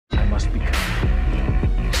must become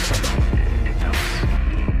someone else.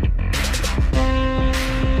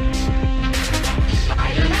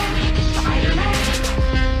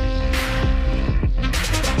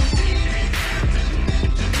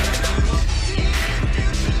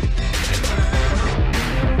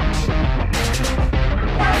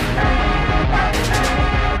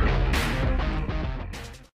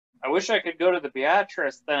 I wish I could go to the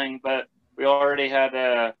Beatrice thing, but we already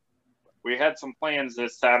had we had some plans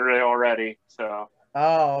this Saturday already. So,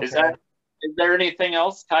 Oh, okay. Is there anything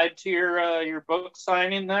else tied to your book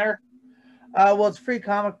signing there? Well, it's Free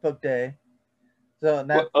Comic Book Day, so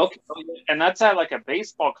that Okay, and that's at like a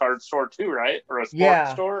baseball card store too, right? Or a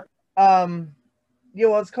sports store? Yeah,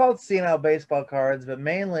 well, it's called CNL Baseball Cards, but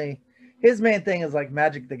mainly his main thing is like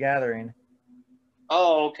Magic the Gathering.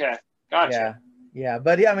 Oh, okay, gotcha. Yeah,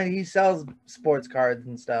 but yeah, I mean, he sells sports cards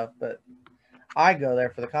and stuff, but I go there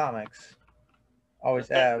for the comics. Always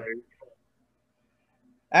have.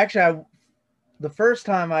 Actually, the first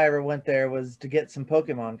time I ever went there was to get some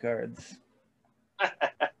Pokemon cards.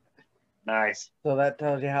 Nice. So that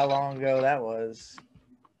tells you how long ago that was.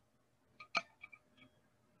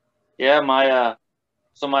 Yeah, my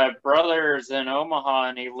brother's in Omaha,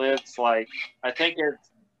 and he lives like, I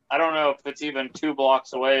don't know if it's even 2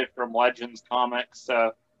 blocks away from Legends Comics.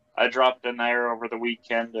 So I dropped in there over the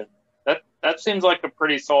weekend, and that seems like a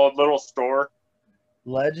pretty solid little store.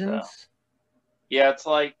 Legends? So, yeah, it's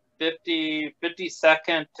like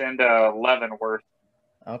 52nd and Leavenworth.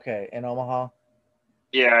 Okay, in Omaha?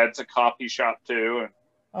 Yeah, it's a coffee shop too.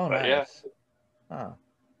 Oh, nice. Yeah. Huh.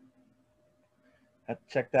 Have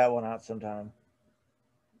to check that one out sometime.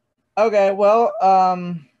 Okay, well,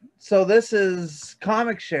 so this is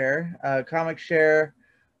Comic Share. Comic Share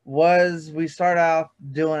we started off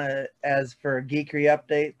doing it as for a Geekery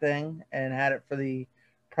update thing and had it for the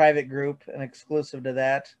private group and exclusive to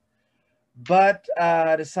that. But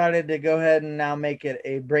decided to go ahead and now make it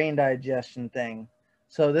a Brain Digestion thing.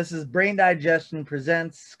 So this is Brain Digestion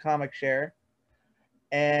presents Comic Share.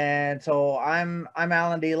 And so I'm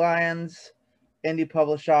Alan D. Lyons, indie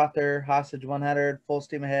published author, Hostage 100, Full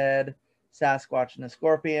Steam Ahead, Sasquatch and the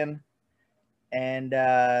Scorpion, and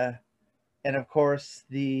of course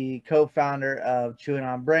the co-founder of Chewing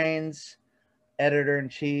on Brains,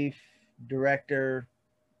 editor-in-chief, director,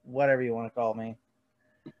 whatever you want to call me.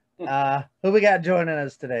 Who we got joining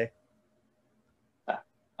us today?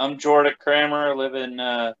 I'm Jordan Kramer. I live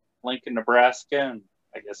in Lincoln, Nebraska, and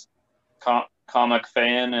I guess comic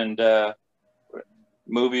fan and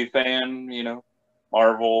movie fan,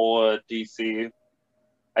 Marvel, DC.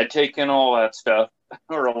 I take in all that stuff,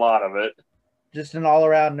 or a lot of it. Just an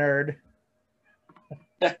all-around nerd.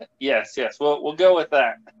 Yes. We'll go with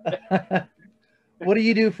that. What do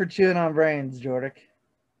you do for Chewing on Brains, Jordic?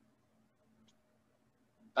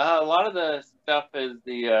 A lot of the stuff is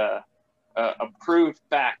the approved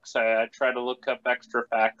facts. I try to look up extra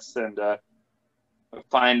facts and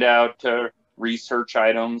find out research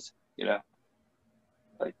items,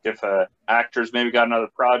 like if actors maybe got another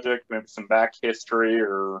project, maybe some back history,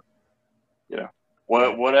 or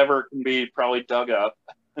whatever can be probably dug up.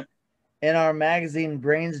 In our magazine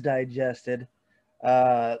Brains Digested,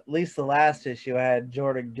 at least the last issue, I had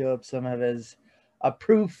Jordic do up some of his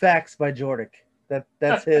approved facts by Jordic.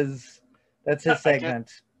 That's his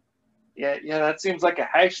segment. Yeah, that seems like a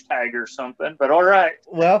hashtag or something, but all right.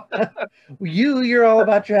 Well, you're all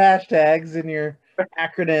about your hashtags and your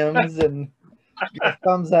acronyms and your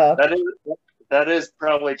thumbs up. That is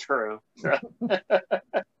probably true.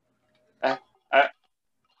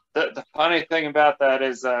 The funny thing about that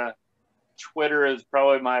is Twitter is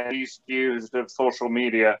probably my least used of social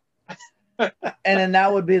media. And then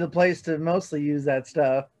that would be the place to mostly use that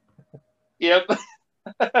stuff. Yep.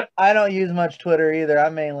 I don't use much Twitter either.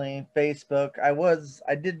 I'm mainly Facebook.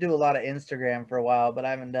 I did do a lot of Instagram for a while, but I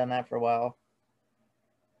haven't done that for a while.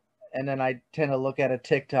 And then I tend to look at a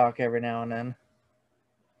TikTok every now and then.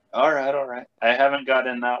 All right. I haven't got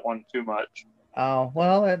in that one too much. Oh,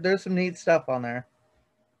 well, there's some neat stuff on there.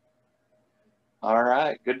 All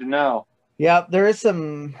right. Good to know. Yeah, there is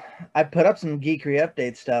some. I put up some Geekery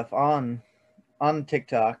update stuff on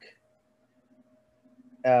TikTok.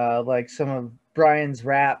 Like some of Brian's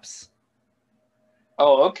raps.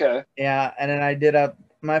 Oh, okay. Yeah, and then I did up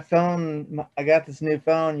my phone. I got this new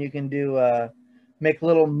phone. You can do make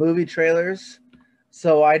little movie trailers.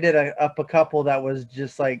 So I did up a couple that was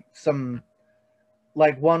just like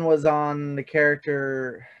one was on the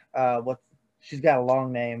character. She's got a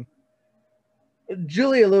long name.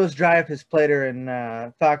 Julia Louis-Dreyfus played her in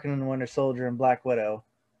Falcon and the Winter Soldier and Black Widow.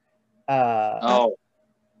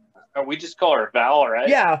 We just call her Val, right?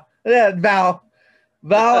 Yeah, Val.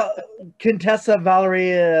 Contessa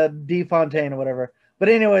Valeria D. Fontaine or whatever. But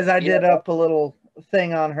anyways, I did Yeah. up a little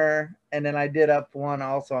thing on her, and then I did up one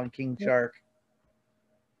also on King Shark.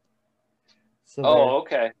 So Oh,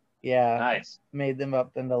 okay. yeah, Nice. made them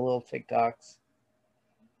up into little TikToks.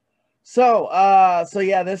 So, so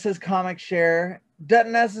yeah, this is Comic Share.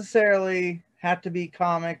 Doesn't necessarily have to be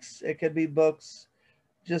comics. It could be books.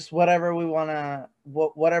 Just whatever we want to,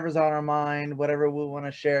 whatever's on our mind, whatever we want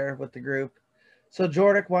to share with the group. So,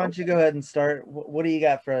 Jordic, why don't you go ahead and start? What do you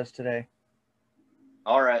got for us today?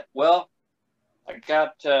 All right. Well, I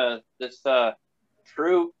got this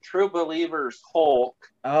True Believers Hulk.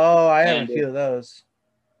 Oh, I have a few of those.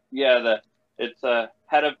 Yeah, it's a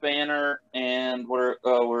head of banner, and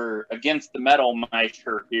we're against the Metal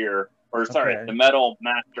Meister here, or sorry, the Metal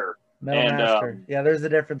Master. Metal Master. Yeah, there's a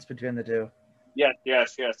difference between the two. Yes.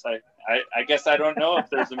 I guess I don't know if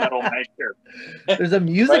there's a Metal Meister. There's a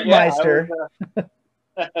Music Meister.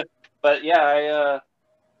 But yeah,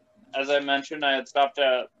 as I mentioned, I had stopped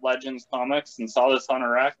at Legends Comics and saw this on a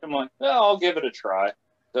rack. I'm like, yeah, I'll give it a try.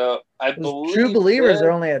 So I believe True Believers are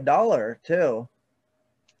only $1 too.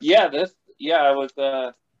 Yeah, I was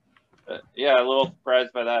a little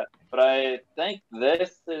surprised by that. But I think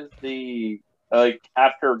this is the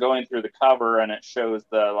after going through the cover and it shows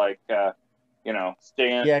the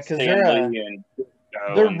Stanley and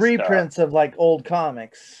they're reprints of like old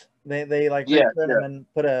comics. They reprint them and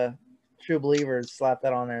put a True Believers, slap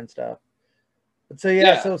that on there and stuff. But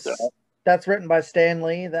so that's written by Stan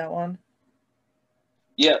Lee, that one.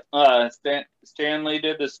 Yeah, Stan Lee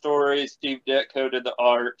did the story, Steve Ditko did the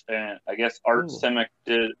art, and I guess Art Simic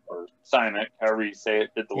did, or Simic, however you say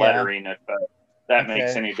it, did the lettering, if that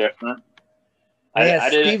makes any difference.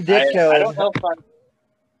 Steve Ditko. I don't know if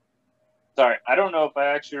I don't know if I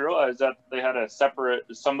actually realized that they had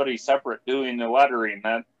somebody separate doing the lettering.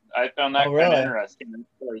 That I found that kind of interesting.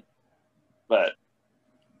 But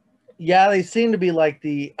yeah, they seem to be like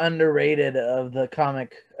the underrated of the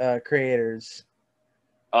comic creators.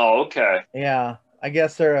 Oh, okay. Yeah, I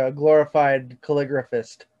guess they're a glorified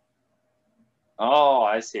calligraphist. Oh,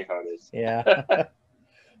 I see how it is. Yeah.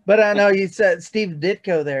 But I know you said Steve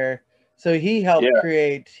Ditko there. So he helped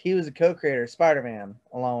create, he was a co-creator of Spider-Man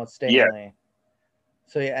along with Stan Lee.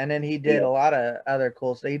 So yeah, and then he did a lot of other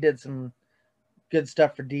cool stuff. He did some good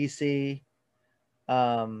stuff for DC.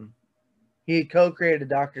 He co-created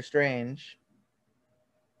Doctor Strange.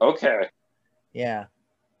 Okay. Yeah.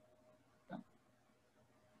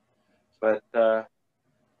 But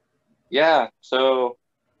so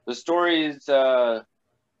the story is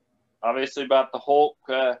obviously about the Hulk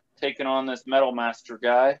taking on this Metal Master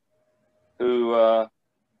guy, who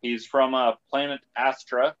he's from planet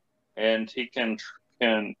Astra, and he can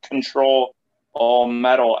control all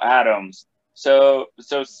metal atoms. So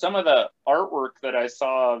some of the artwork that I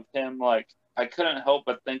saw of him, like I couldn't help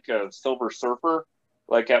but think of Silver Surfer,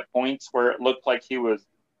 like at points where it looked like he was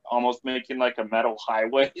almost making like a metal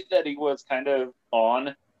highway that he was kind of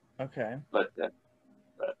on. Okay. But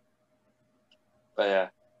yeah.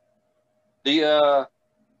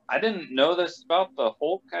 I didn't know this about the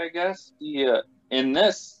Hulk, I guess. In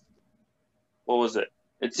this, what was it?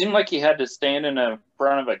 It seemed like he had to stand in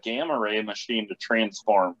front of a gamma ray machine to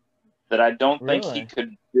transform. That I don't think he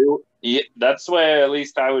could do. That's the way, at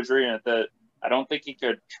least I was reading it, that I don't think he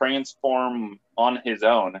could transform on his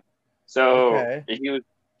own. So he was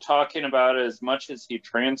talking about as much as he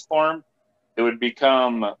transformed, it would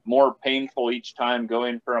become more painful each time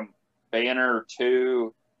going from Banner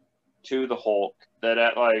to the Hulk. That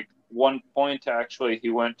at like one point actually he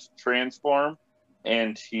went to transform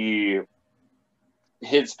and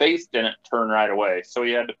his face didn't turn right away, so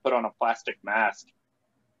he had to put on a plastic mask.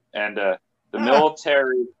 And the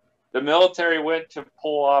military went to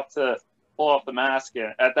pull off the mask,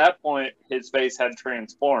 and at that point his face had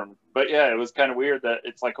transformed. But yeah, it was kind of weird that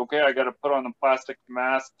it's like, okay, I got to put on the plastic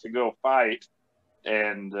mask to go fight,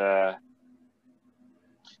 and the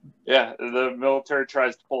military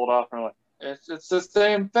tries to pull it off, and we're like, it's the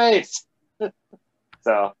same face.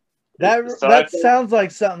 So that sounds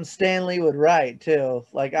like something Stan Lee would write too.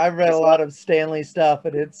 Like I've read a lot of Stan Lee stuff,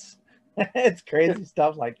 and it's crazy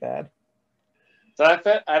stuff like that. So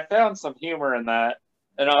I found some humor in that,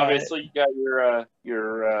 and obviously you got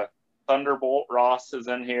your Thunderbolt Ross is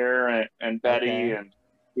in here, and Betty, and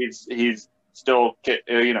he's still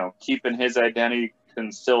keeping his identity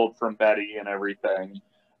concealed from Betty and everything.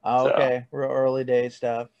 Oh, okay, real early day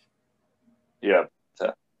stuff. Yeah.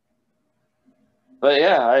 So. But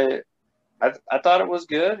yeah, I thought it was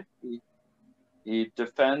good. He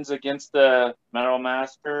defends against the Metal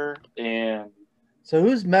Master, and so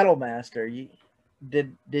who's Metal Master?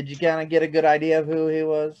 Did you kind of get a good idea of who he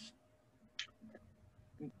was?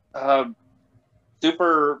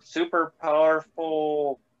 Super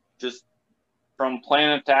powerful, just from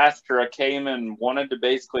planet Astra, came and wanted to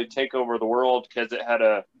basically take over the world because it had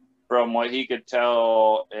from what he could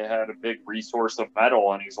tell, it had a big resource of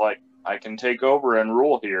metal, and he's like, I can take over and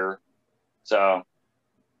rule here. So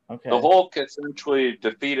the Hulk essentially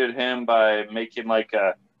defeated him by making like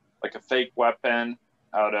a fake weapon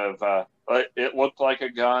out of it looked like a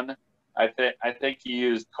gun. I think he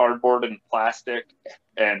used cardboard and plastic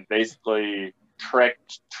and basically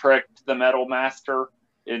tricked the Metal Master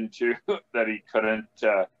into that he couldn't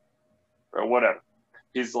or whatever.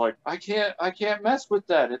 He's like, I can't mess with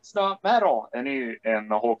that. It's not metal. And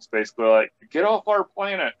the Hulk's basically like, get off our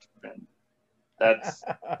planet. And that's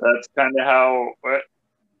kind of how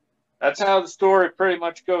the story pretty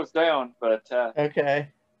much goes down. But okay,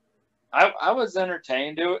 I was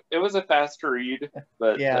entertained. It was a fast read,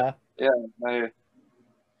 but yeah. There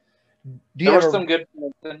Do were some good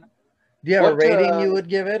points in. Do you have a rating you would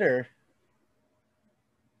give it, or?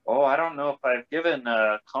 Oh, I don't know if I've given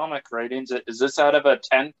comic ratings. Is this out of a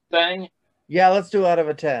 10 thing? Yeah, let's do out of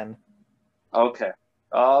a 10. Okay.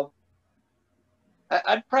 I'd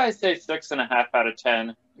probably say 6.5 out of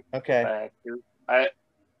 10. Okay. I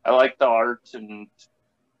like the art, and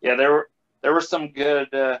yeah, there were some good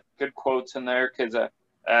quotes in there because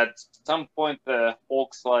at some point the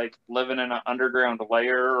Hulk's like living in an underground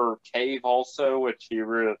lair or cave also, which he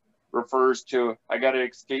refers to. I got to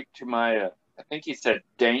escape to my I think he said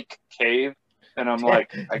dank cave, and I'm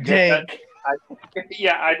like, I get dank.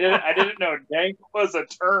 that. I didn't know dank was a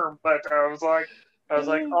term, but I was like,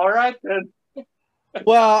 all right then.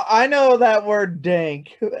 Well, I know that word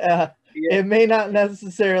dank. It may not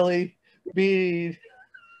necessarily be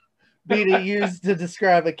used to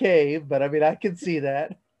describe a cave, but I mean, I can see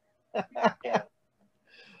that. Yeah.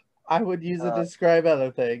 I would use it to describe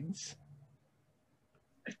other things.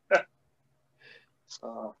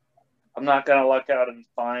 I'm not gonna look out and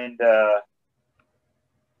find.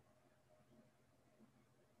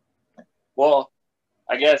 Well,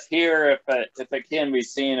 I guess here, if it can be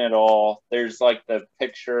seen at all, there's like the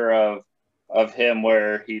picture of him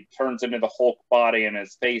where he turns into the Hulk body and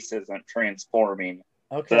his face isn't transforming.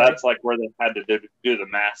 Okay. So that's like where they had to do the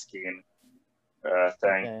masking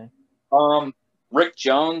thing. Okay. Rick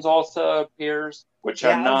Jones also appears, which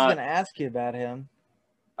I'm not. I was going to ask you about him.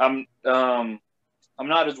 I'm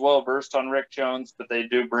not as well versed on Rick Jones, but they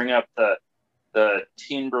do bring up the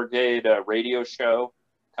Teen Brigade radio show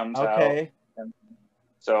comes out. And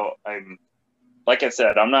so like I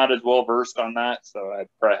said, I'm not as well versed on that, so I'd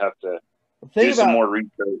probably have to do some more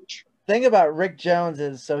research. Thing about Rick Jones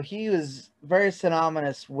is, so he was very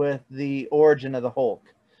synonymous with the origin of the Hulk.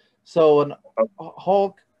 So when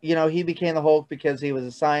Hulk, he became the Hulk because he was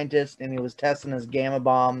a scientist and he was testing his gamma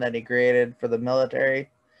bomb that he created for the military.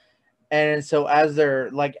 And so as they're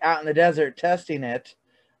like out in the desert testing it,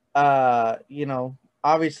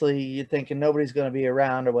 obviously you're thinking nobody's going to be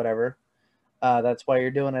around or whatever. That's why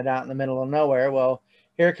you're doing it out in the middle of nowhere. Well,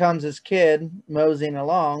 here comes this kid moseying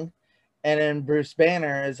along, and then Bruce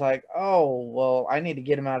Banner is like, oh, well, I need to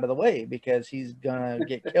get him out of the way because he's going to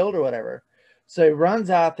get killed or whatever. So he runs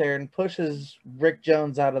out there and pushes Rick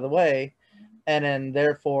Jones out of the way, and then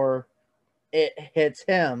therefore it hits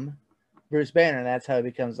him, Bruce Banner, and that's how he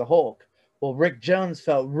becomes the Hulk. Well, Rick Jones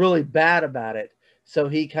felt really bad about it, so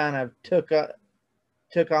he kind of took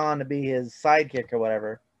on to be his sidekick or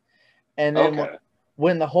whatever. And then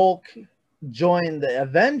when the Hulk joined the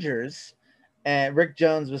Avengers and Rick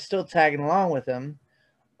Jones was still tagging along with him,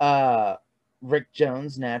 Rick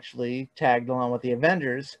Jones naturally tagged along with the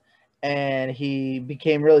Avengers, and he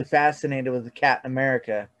became really fascinated with the Captain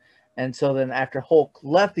America. And so then after Hulk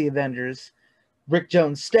left the Avengers, Rick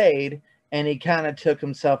Jones stayed, and he kind of took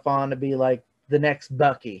himself on to be like the next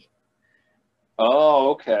Bucky.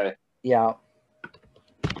 Oh, okay. Yeah.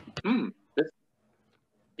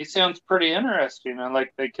 He sounds pretty interesting. And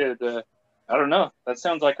like they could, I don't know. That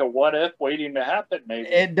sounds like a what if waiting to happen, maybe.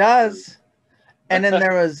 It does. And then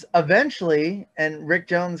there was eventually, and Rick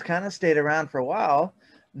Jones kind of stayed around for a while.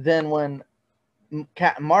 Then when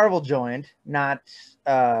Captain Marvel joined, not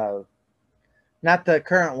the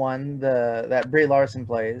current one, that Brie Larson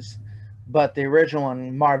plays, but the original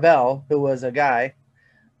one, Marvel, who was a guy.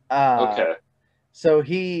 Okay. So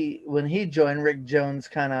when he joined, Rick Jones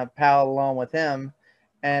kind of palled along with him,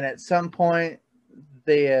 and at some point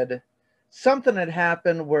something had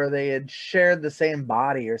happened where they had shared the same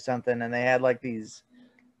body or something, and they had like these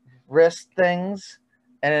wrist things,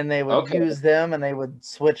 and then they would use them and they would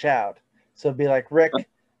switch out. So it'd be like Rick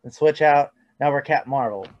and switch out. Now we're Captain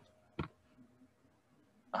Marvel.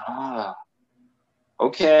 Ah,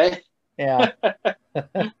 okay. Yeah.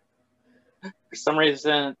 For some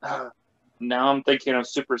reason, now I'm thinking of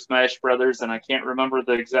Super Smash Brothers, and I can't remember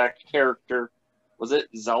the exact character. Was it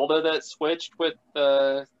Zelda that switched with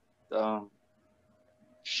um,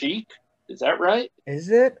 Sheik? Is that right? Is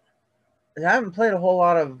it? I haven't played a whole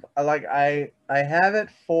lot of like I have it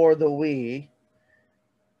for the Wii,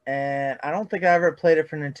 and I don't think I ever played it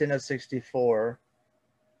for Nintendo 64.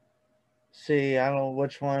 See, I don't know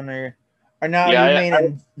which one or now you Yeah, mean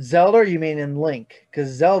in Zelda or you mean in Link? Because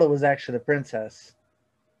Zelda was actually the princess.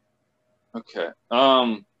 okay.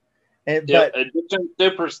 Yeah, But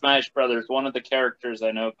Super Smash Brothers, one of the characters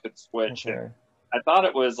I know could switch, and okay, I thought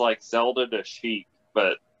it was like Zelda to Sheik,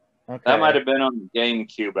 but that might okay, have been on the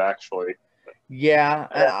GameCube actually. yeah,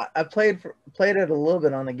 I don't, I played it a little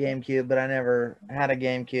bit on the GameCube, but I never had a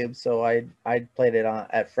GameCube, so I played it on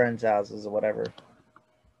at friends' houses or whatever.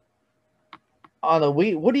 On the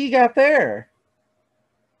Wii, what do you got there?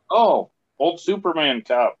 oh, old Superman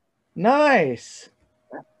cup. Nice.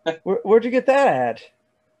 Where'd you get that at?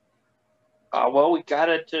 Well, we got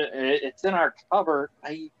it. It's in our cupboard.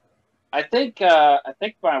 I think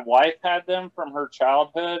my wife had them from her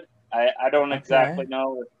childhood. I don't Okay. exactly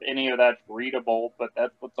know if any of that's readable, but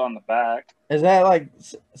that's what's on the back. Is that like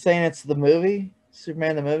saying it's the movie,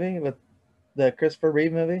 Superman the movie with the Christopher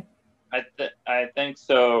Reeve movie? I think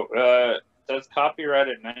so. It says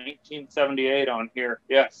copyrighted 1978 on here.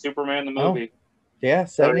 Yeah, Superman the Oh, movie. yeah,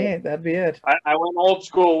 So yeah, 78. That'd be it. I went old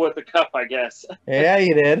school with the cup, I guess. Yeah,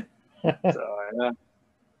 you did. So yeah,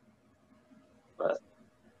 but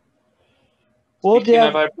Well, do you speaking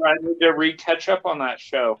of, have I probably need to re-catch up on that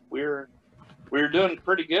show. We were doing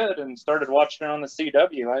pretty good and started watching it on the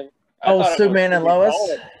CW. I oh thought it was Superman and pretty Lois?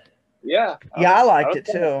 solid. Yeah, Yeah, I I liked was it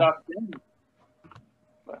kind of too. shocked in.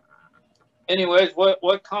 But anyways,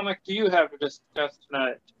 what comic do you have to discuss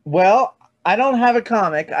tonight? Well, I don't have a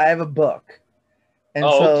comic. I have a book, and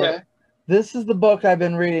Oh, so okay. this is the book I've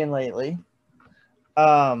been reading lately.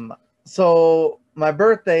 Um, so my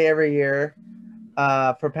birthday every year,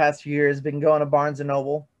 for past few years, been going to Barnes and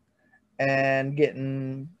Noble and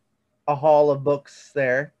getting a haul of books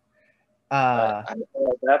there. Uh,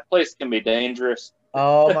 That place can be dangerous.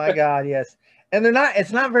 oh my God, yes. And they're not.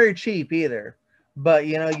 It's not very cheap either. But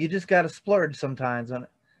you know, you just got to splurge sometimes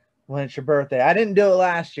when it's your birthday. I didn't do it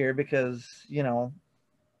last year because you know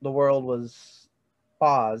the world was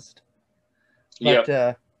paused. But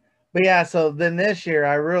Yep. but yeah. So then this year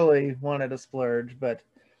I really wanted to splurge. But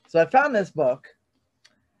so I found this book.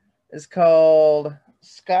 It's called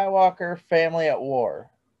Skywalker Family at War.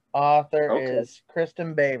 Author Okay. is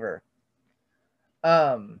Kristen Baver.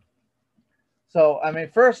 Um, so I mean,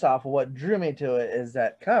 first off, what drew me to it is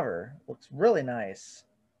that cover looks really nice.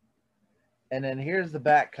 And then here's the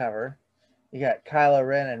back cover. You got Kylo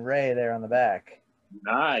Ren and Rey there on the back.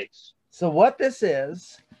 Nice. So what this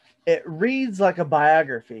is, it reads like a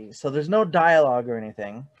biography. So there's no dialogue or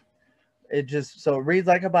anything. It reads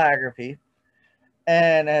like a biography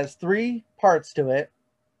and has 3 parts to it,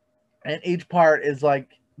 and each part is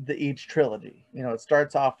like each trilogy. You know, it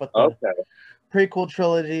starts off with the Okay. prequel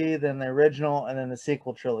trilogy, then the original, and then the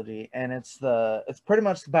sequel trilogy, and it's pretty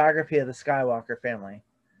much the biography of the Skywalker family.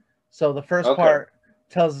 So the first Okay. part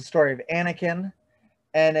tells the story of Anakin,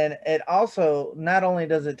 and then it also not only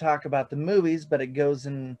does it talk about the movies, but it goes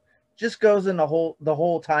in the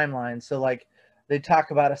whole timeline. So like they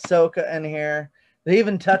talk about Ahsoka in here. They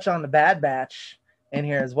even touch on the Bad Batch in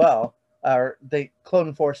here as well, or the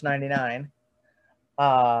Clone Force 99.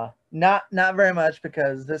 Not very much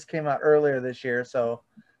because this came out earlier this year, so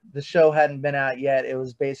the show hadn't been out yet. It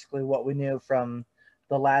was basically what we knew from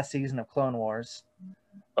the last season of Clone Wars.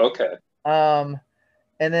 Okay. Um,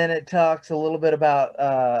 and then it talks a little bit about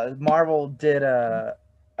Marvel did a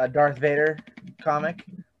Darth Vader comic,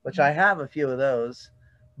 which I have a few of those,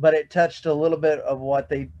 but it touched a little bit of what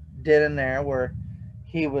they did in there, where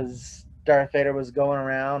Darth Vader was going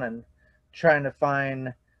around and trying to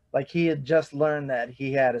find, like, he had just learned that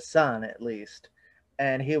he had a son at least,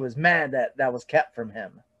 and he was mad that that was kept from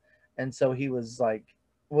him, and so he was like,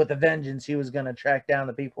 with a vengeance, he was going to track down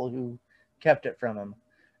the people who kept it from him,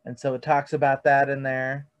 and so it talks about that in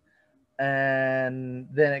there. And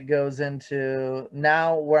then it goes into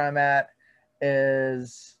now where I'm at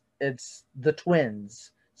is it's the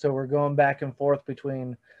twins. So we're going back and forth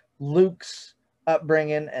between Luke's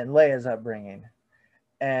upbringing and Leia's upbringing.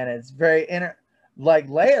 And it's like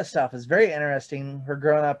Leia stuff is very interesting. Her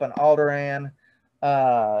growing up on Alderaan,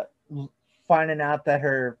 uh, finding out that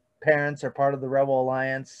her parents are part of the Rebel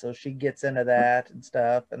Alliance, so she gets into that and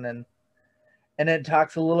stuff. And then it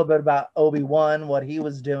talks a little bit about Obi-Wan, what he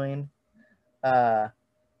was doing. Uh,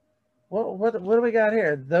 What do we got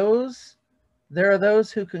here? There are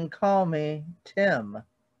those who can call me Tim.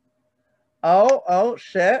 Oh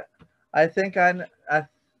shit! I think I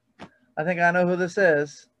know who this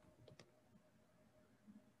is.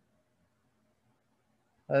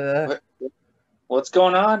 What's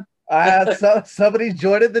going on? Somebody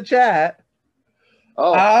joined the chat.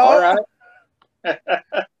 Oh, all right.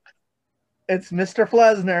 It's Mr.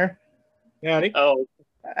 Flesner. Howdy. Oh,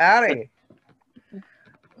 howdy.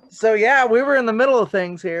 So yeah, we were in the middle of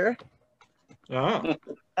things here. So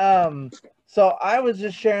I was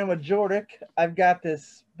just sharing with Jordic. I've got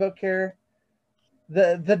this book here.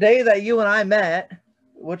 The day that you and I met,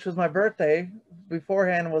 which was my birthday,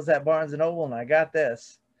 beforehand was at Barnes and Noble, and I got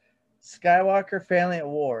this Skywalker Family at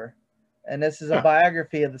War, and this is a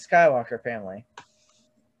biography of the Skywalker family.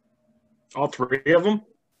 All three of them?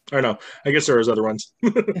 Or no, I guess there was other ones.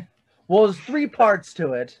 Well, there's 3 parts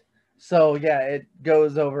to it. So, yeah, it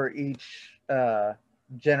goes over each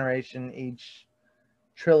generation, each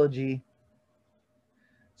trilogy.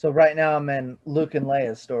 So right now I'm in Luke and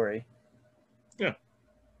Leia's story. Yeah.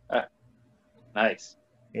 Nice.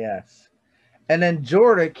 Yes. And then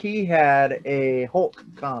Jordic, he had a Hulk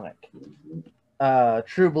comic.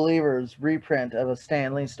 True Believers reprint of a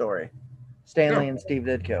Stan Lee story. Stan Lee and Steve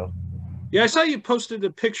Ditko. Yeah, I saw you posted a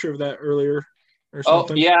picture of that earlier or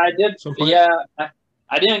something. Oh, yeah, I did. Yeah,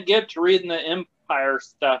 I didn't get to reading the Empire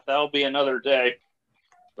stuff. That'll be another day.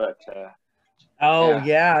 But,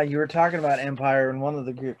 yeah, you were talking about Empire in one of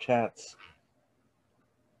the group chats.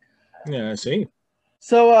 Yeah, I see.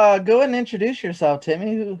 So go ahead and introduce yourself,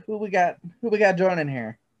 Timmy. Who we got joining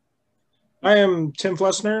here? I am Tim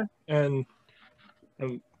Flesner, and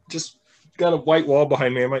I'm just got a white wall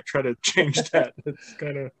behind me. I might try to change that. It's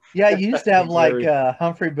kind of you used to have like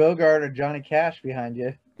Humphrey Bogart or Johnny Cash behind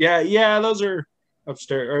you. Yeah, those are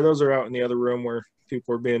upstairs, or those are out in the other room where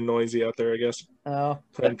people are being noisy out there, I guess. Oh,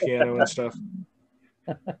 playing piano and stuff.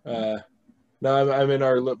 No, I'm in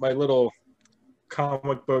my little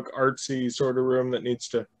comic book artsy sort of room that needs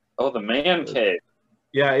to. Oh, the man cave.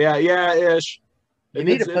 Yeah, ish. You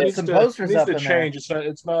need to put some posters up in change.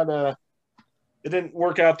 It's not it didn't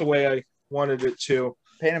work out the way I wanted it to.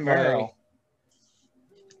 Paint a mural.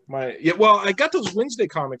 Well, I got those Wednesday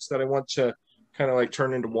comics that I want to kind of like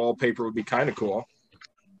turn into wallpaper. Would be kind of cool.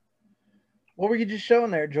 What were you just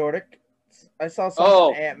showing there, Jordic? I saw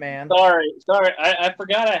something Ant-Man. Sorry. I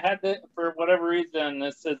forgot I had that for whatever reason.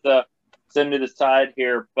 This is send to the side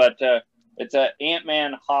here, but it's a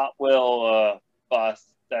Ant-Man Hot Wheel bus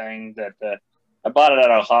thing that I bought it at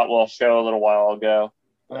a Hot Wheel show a little while ago.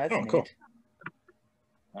 Oh, that's neat. Cool.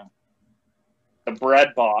 The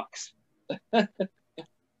bread box. I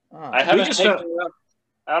haven't taken it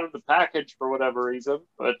out of the package for whatever reason,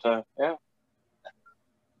 but yeah.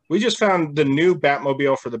 We just found the new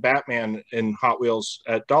Batmobile for the Batman in Hot Wheels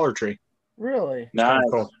at Dollar Tree. Really? Nice.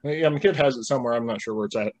 Cool. Yeah, my kid has it somewhere. I'm not sure where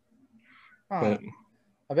it's at. Huh.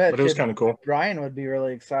 But it was kind of cool. Brian would be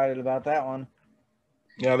really excited about that one.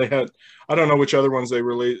 Yeah, they had. I don't know which other ones they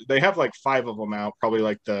released. They have like 5 of them out. Probably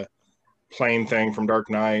like the plane thing from Dark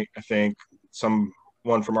Knight. I think some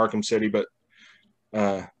one from Arkham City, but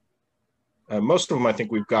most of them I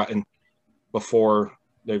think we've gotten before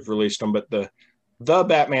they've released them. But the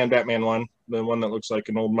Batman one, the one that looks like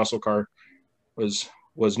an old muscle car, was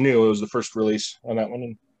new. It was the first release on that one,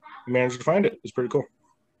 and we managed to find it. It was pretty cool.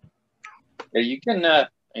 Yeah, you can.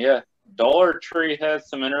 Dollar Tree has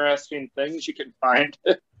some interesting things you can find.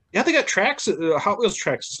 Yeah, they got tracks, Hot Wheels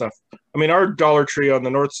tracks and stuff. I mean, our Dollar Tree on the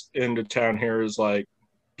north end of town here is like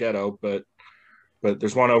ghetto, but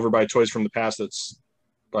there's one over by Toys from the Past that's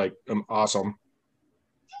like awesome.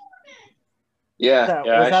 Yeah,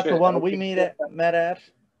 was that the one we met at?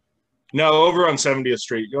 No, over on 70th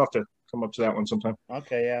Street. You'll have to come up to that one sometime.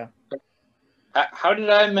 Okay, yeah. How did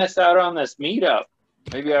I miss out on this meetup?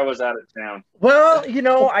 Maybe I was out of town. Well,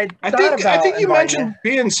 I think you mentioned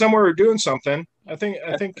being somewhere or doing something. I think.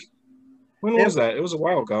 When was that? It was a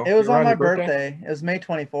while ago. It was on my birthday. It was May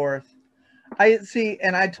 24th. I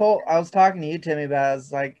was talking to you, Timmy, about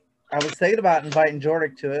it. I was thinking about inviting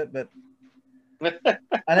Jordic to it, but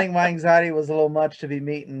I think my anxiety was a little much to be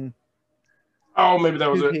meeting. Oh, maybe that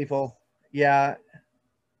was 2 it. People. Yeah.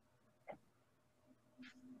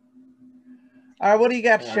 All right, what do you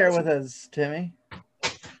got to share with us, Timmy?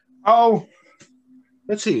 Oh,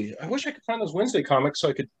 let's see. I wish I could find those Wednesday comics so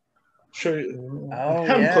I could show you. I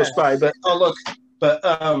have them close by, but look. But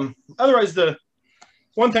otherwise, the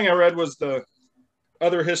one thing I read was the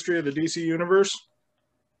Other History of the DC Universe.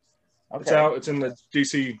 Okay. It's out. It's in the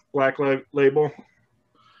DC Black Label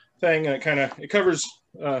thing. It covers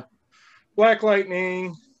Black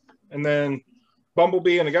Lightning, and then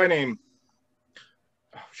Bumblebee and a guy named,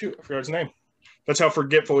 oh, shoot, I forgot his name. That's how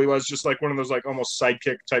forgetful he was. Just like one of those like almost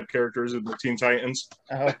sidekick type characters in the Teen Titans.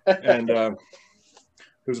 Oh. And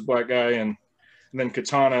who's a black guy, and then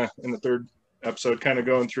Katana in the third episode, kind of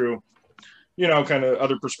going through, you know, kind of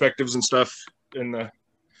other perspectives and stuff in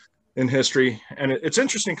history. And it's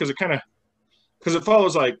interesting because it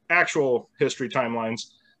follows like actual history timelines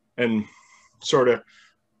and sort of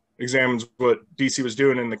examines what DC was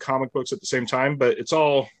doing in the comic books at the same time, but it's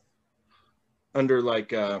all under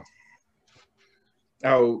like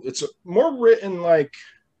how it's more written like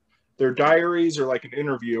their diaries or like an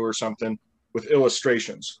interview or something with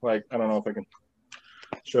illustrations. Like, I don't know if I can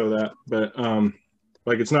show that, but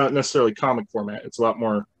like it's not necessarily comic format. It's a lot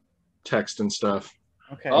more text and stuff.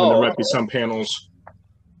 Okay. And there might be some panels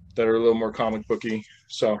that are a little more comic booky.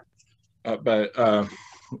 So, but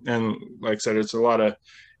and like I said, it's a lot of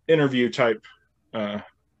interview type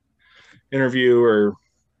interview, or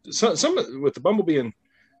some with the Bumblebee and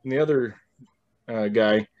the other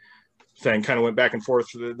guy thing kind of went back and forth.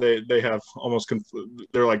 They have almost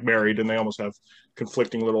they're like married and they almost have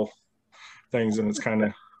conflicting little things, and it's kind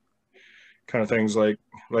of things like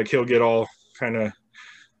he'll get all kind of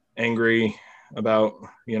angry about,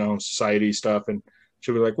 you know, society stuff, and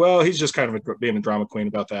she'll be like, well, he's just kind of being a drama queen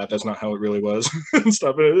about that. That's not how it really was and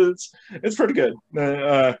stuff. It's pretty good.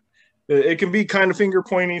 It can be kind of finger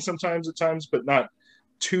pointy sometimes at times, but not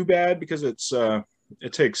too bad, because it shows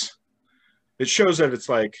that it's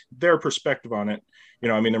like their perspective on it. You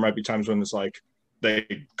know, I mean, there might be times when it's like they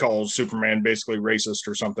call Superman basically racist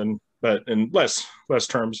or something, but in less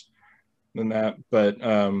terms than that. But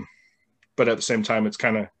at the same time, it's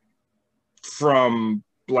kind of from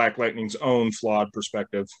Black Lightning's own flawed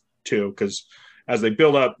perspective too, because as they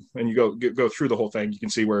build up and you go through the whole thing, you can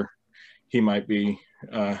see where he might be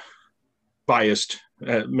biased,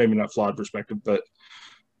 maybe not flawed perspective, but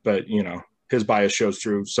you know, his bias shows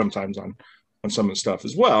through sometimes on some of the stuff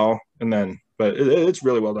as well. And then, but it's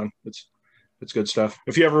really well done. It's good stuff.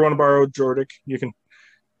 If you ever want to borrow Jordic, you can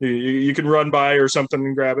run by or something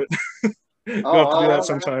and grab it. We'll have to do that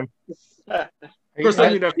sometime. First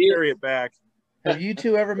time you'd have to carry it back. Have you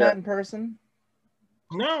two ever met in person?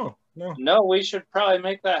 No. No, we should probably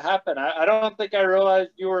make that happen. I don't think I realized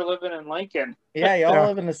you were living in Lincoln. Yeah, y'all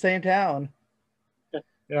live in the same town.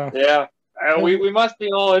 Yeah. We must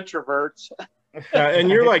be all introverts. And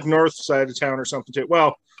you're like north side of town or something too.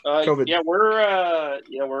 Well, COVID. Yeah, we're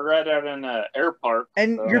right out in Air Park.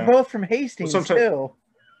 And you're both from Hastings too.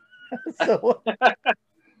 So.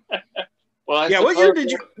 Well, yeah. What year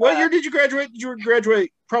did you graduate? Did you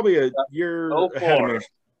graduate probably a year ahead of me?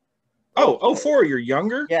 Oh, 04. You're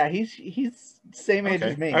younger. Yeah, he's same age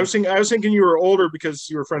as me. I was thinking you were older because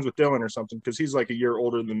you were friends with Dylan or something, because he's like a year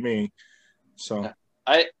older than me. So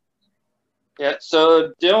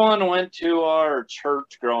so Dylan went to our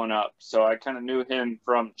church growing up, so I kind of knew him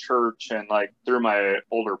from church and like through my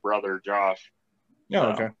older brother Josh. Yeah,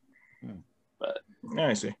 okay. But yeah,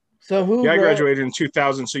 I see. So I graduated in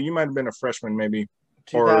 2000, so you might have been a freshman, maybe,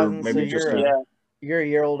 or maybe so you're a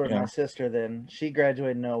year older than my sister. Then she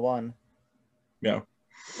graduated in 01. Yeah.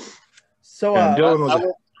 So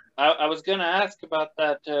Dylan I was going to ask about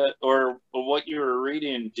that, or what you were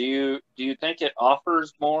reading. Do you think it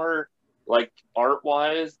offers more, like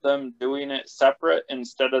art-wise, them doing it separate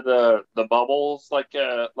instead of the bubbles like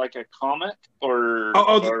a comic, or?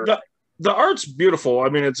 The art's beautiful. I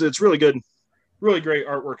mean, it's really good, really great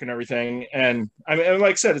artwork and everything. And I mean,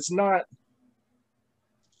 like I said, it's not.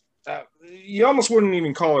 You almost wouldn't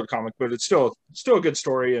even call it a comic, but it's still a good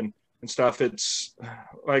story and stuff. It's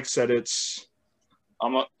like I said, is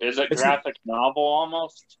it graphic novel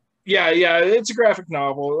almost? Yeah, it's a graphic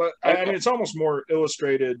novel. Okay. I mean, it's almost more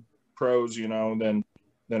illustrated prose, you know, than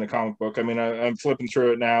a comic book. I mean, I'm flipping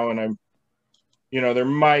through it now, and I'm, you know, there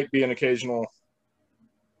might be an occasional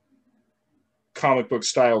comic book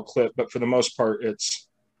style clip, but for the most part, it's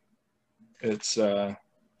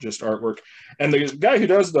just artwork. And the guy who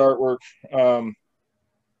does the artwork, oh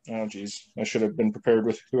geez, I should have been prepared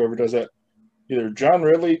with whoever does that. Either John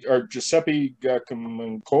Ridley or Giuseppe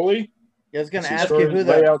Giacomoncoli. I was going to ask you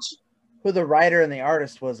who the writer and the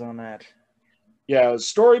artist was on that. Yeah,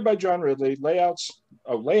 story by John Ridley, layouts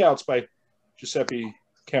by Giuseppe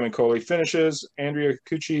Camuncoli, finishes Andrea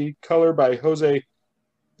Cucci, color by Jose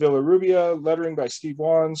Villarrubia, lettering by Steve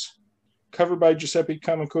Wands, cover by Giuseppe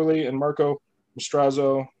Camuncoli and Marco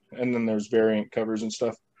Mastrazzo, and then there's variant covers and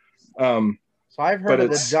stuff. So I've heard of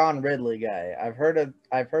the John Ridley guy. I've heard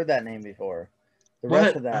that name before. The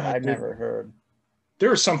rest of that I've never heard.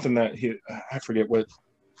 There was something that I forget what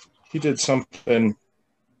he did, something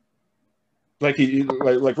like he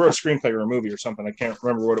like wrote a screenplay or a movie or something. I can't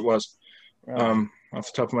remember what it was. Right. Off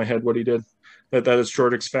the top of my head, what he did. That is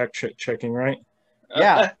Jordick's fact checking, right?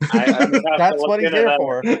 Yeah, that's what he's there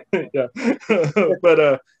for. Yeah,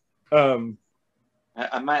 but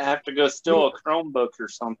I might have to go steal a Chromebook or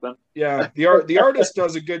something. Yeah, the artist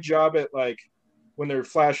does a good job at like when they're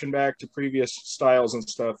flashing back to previous styles and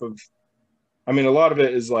stuff. I mean, a lot of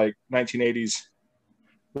it is like 1980s,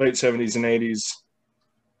 late 70s and 80s,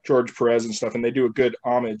 George Perez and stuff, and they do a good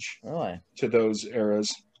homage to those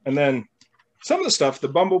eras. And then some of the stuff, the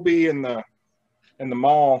Bumblebee and the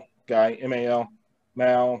Mal guy,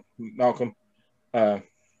 Malcolm.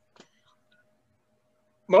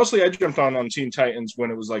 Mostly I jumped on Teen Titans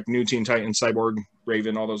when it was like New Teen Titans, Cyborg,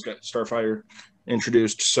 Raven, all those guys, Starfire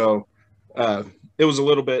introduced. So it was a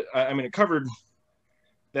little bit, I mean, it covered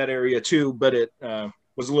that area too, but it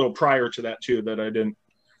was a little prior to that too that I didn't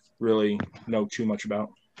really know too much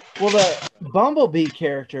about. Well, the Bumblebee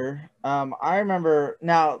character, I remember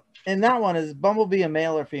now, in that one, is Bumblebee a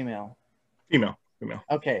male or female? Female.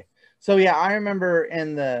 Okay. So yeah, I remember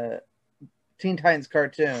in the Teen Titans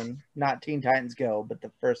cartoon, not Teen Titans Go, but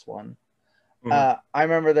the first one. Mm-hmm. I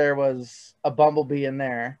remember there was a Bumblebee in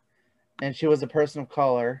there, and she was a person of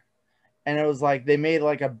color, and it was like they made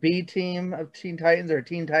like a B team of Teen Titans or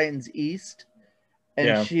Teen Titans East,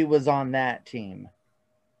 and she was on that team.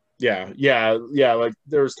 Yeah. Like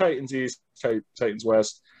there was Titans East, Titans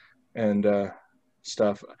West, and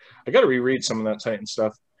stuff. I got to reread some of that Titan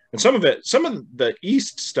stuff, and some of the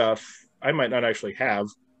East stuff I might not actually have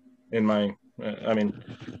in my. I mean,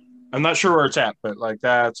 I'm not sure where it's at, but like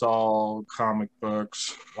that's all comic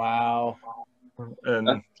books. Wow.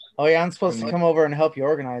 And oh yeah, I'm supposed to come over and help you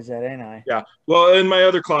organize that, ain't I? Yeah. Well, in my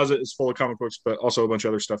other closet is full of comic books, but also a bunch of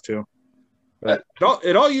other stuff too. But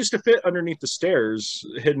it all used to fit underneath the stairs,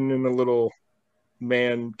 hidden in a little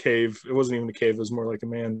man cave. It wasn't even a cave; it was more like a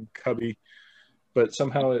man cubby. But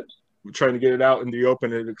somehow, trying to get it out in the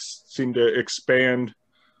open, it seemed to expand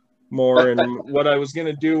more. And what I was going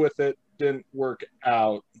to do with it didn't work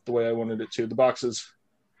out the way I wanted it to. The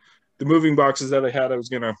moving boxes that I had, I was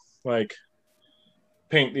going to like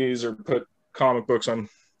paint these or put comic books on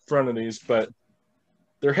front of these, but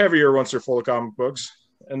they're heavier once they're full of comic books.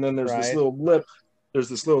 And then there's this little lip. There's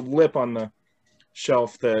this little lip on the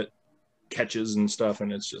shelf that catches and stuff,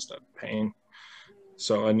 and it's just a pain.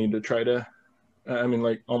 So I need to try to, I mean,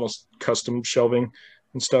 like almost custom shelving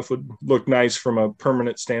and stuff would look nice from a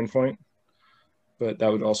permanent standpoint, but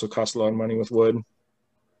that would also cost a lot of money with wood. And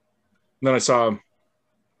then I saw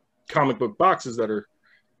comic book boxes that are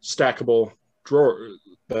stackable drawer,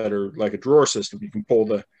 that are like a drawer system. You can pull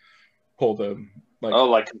the like. Oh,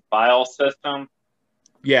 like a file system.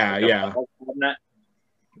 Yeah, like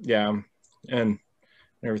yeah, and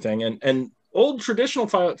everything, and old traditional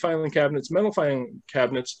filing cabinets, metal filing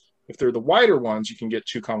cabinets. If they're the wider ones, you can get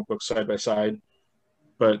two comic books side by side,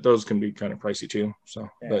 but those can be kind of pricey too. So,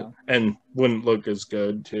 and wouldn't look as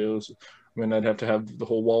good too. So, I mean, I'd have to have the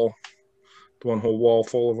one whole wall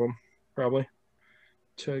full of them probably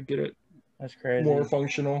to get it. That's crazy. More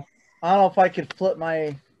functional. I don't know if I could flip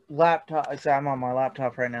my laptop. I'm on my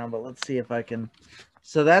laptop right now, but let's see if I can.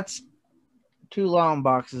 So that's two long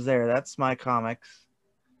boxes there. That's my comics.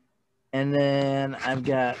 And then I've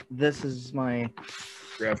got, this is my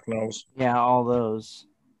graphic novels. Yeah, all those.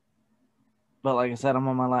 But like I said, I'm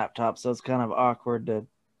on my laptop, so it's kind of awkward to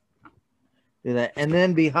do that. And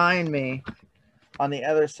then behind me, on the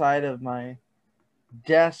other side of my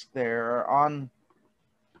desk there, or on,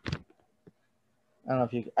 I don't know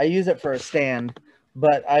if you, I use it for a stand,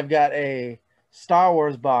 but I've got a Star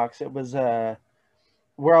Wars box. It was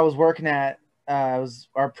where I was working at, it was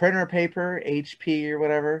our printer paper, HP or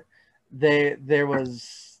whatever. There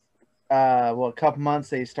was a couple months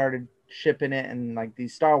they started shipping it in like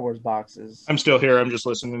these Star Wars boxes. I'm still here. I'm just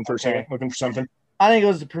listening for a second, looking for something. I think it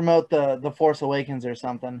was to promote the Force Awakens or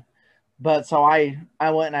something. But so I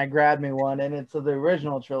went and I grabbed me one, and it's of the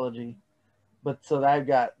original trilogy. But so I've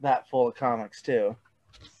got that full of comics too.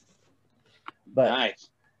 But nice.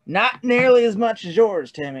 Not nearly as much as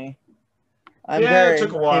yours, Timmy. I'm very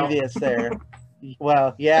envious there.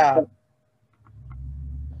 Well, yeah.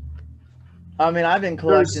 I mean, I've been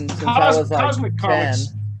collecting since I was like Cosmic 10. Comics.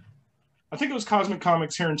 I think it was Cosmic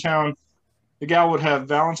Comics here in town. The gal would have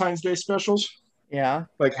Valentine's Day specials. Yeah.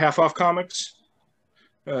 Like half off comics.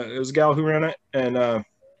 It was a gal who ran it. And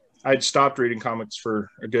I'd stopped reading comics for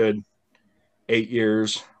a good 8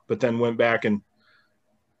 years, but then went back and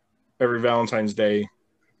every Valentine's Day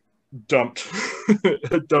dumped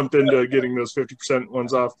into getting those 50%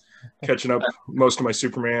 ones off, catching up most of my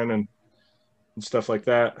Superman and stuff like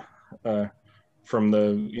that. From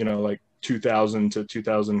the, like 2000 to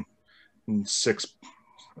 2006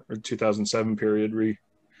 or 2007 period,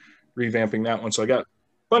 revamping that one. So I got a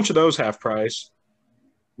bunch of those half price.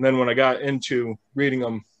 And then when I got into reading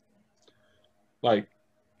them, like,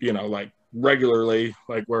 like regularly,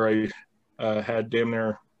 like where I had damn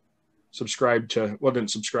near subscribed to, well,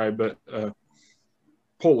 didn't subscribe, but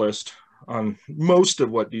pull list on most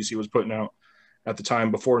of what DC was putting out at the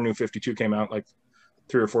time before New 52 came out, like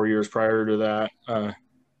 3 or 4 years prior to that.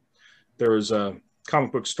 There was a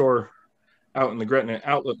comic book store out in the Gretna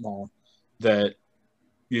Outlet Mall that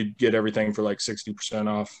you'd get everything for like 60%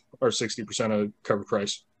 off or 60% of cover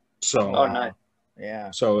price. So, oh, nice.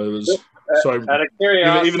 Yeah. So it was, out of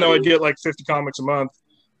curiosity, even though I'd get like 50 comics a month,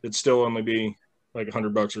 it'd still only be like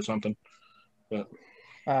 $100 or something. But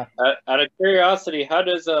out of curiosity, how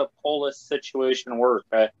does a pull list situation work?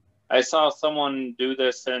 I saw someone do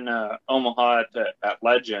this in Omaha at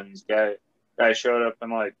Legends. Guy showed up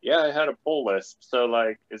and like, yeah, I had a pull list. So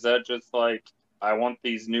like, is that just like, I want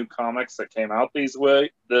these new comics that came out this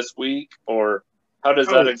week, or how does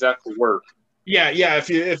that exactly work? Yeah.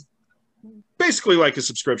 If basically like a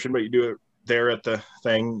subscription, but you do it there at the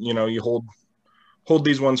thing. You hold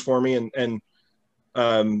these ones for me, and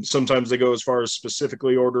sometimes they go as far as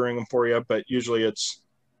specifically ordering them for you, but usually it's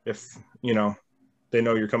if they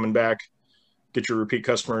know you're coming back, get your repeat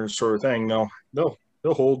customer sort of thing. No, they'll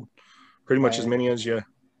hold pretty much as many as you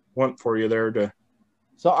want for you there to.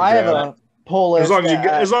 So I have a pull list.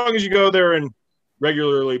 As long as you go there and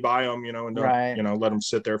regularly buy them, and don't right. Let them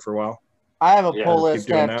sit there for a while. I have a pull list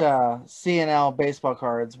at CNL Baseball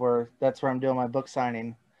Cards, that's where I'm doing my book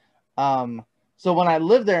signing. So when I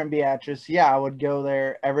lived there in Beatrice, I would go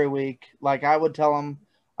there every week. Like I would tell them,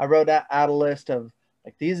 I wrote out a list of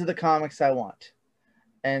like, these are the comics I want.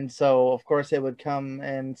 And so of course it would come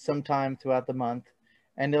in sometime throughout the month.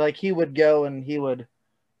 And like he would go on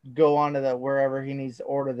to wherever he needs to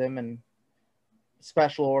order them and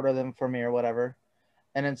special order them for me or whatever.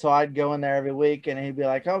 And then so I'd go in there every week and he'd be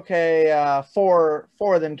like, okay, four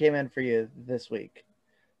of them came in for you this week.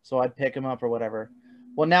 So I'd pick them up or whatever.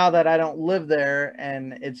 Well, now that I don't live there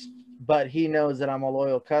but he knows that I'm a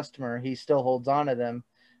loyal customer, he still holds on to them.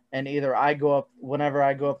 And either whenever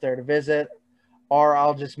I go up there to visit, or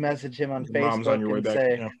I'll just message him on Facebook and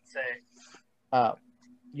say,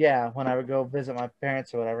 when I would go visit my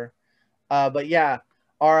parents or whatever.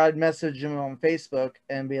 Or I'd message him on Facebook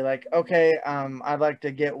and be like, okay, I'd like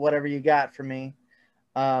to get whatever you got for me.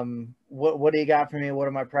 What do you got for me? What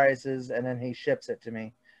are my prices? And then he ships it to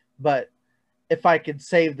me. But if I could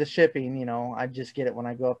save the shipping, I'd just get it when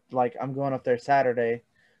I go up. Like I'm going up there Saturday,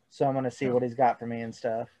 so I'm going to see what he's got for me and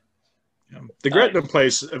stuff. Yeah. The Gretna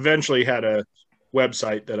place eventually had a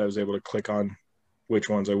website that I was able to click on which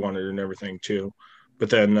ones I wanted and everything too. But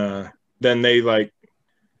then they like,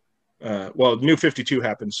 New 52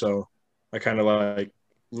 happened, so I kind of like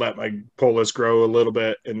let my pull list grow a little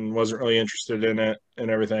bit and wasn't really interested in it and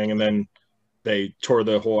everything. And then they tore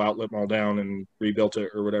the whole outlet mall down and rebuilt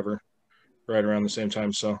it or whatever right around the same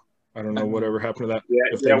time. So I don't know whatever happened to that.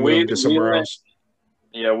 If they moved to somewhere else.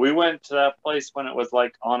 Yeah, we went to that place when it was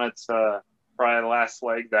like on its probably last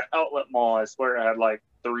leg. The outlet mall, I swear, it had like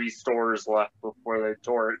 3 stores left before they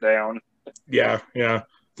tore it down. Yeah. I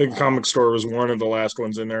think the comic store was one of the last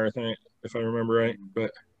ones in there, I think, if I remember right.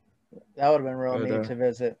 But that would have been real neat to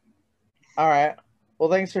visit. All right. Well,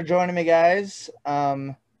 thanks for joining me, guys.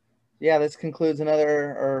 This concludes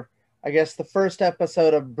the first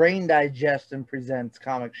episode of Brain Digestion Presents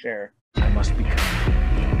Comic Share.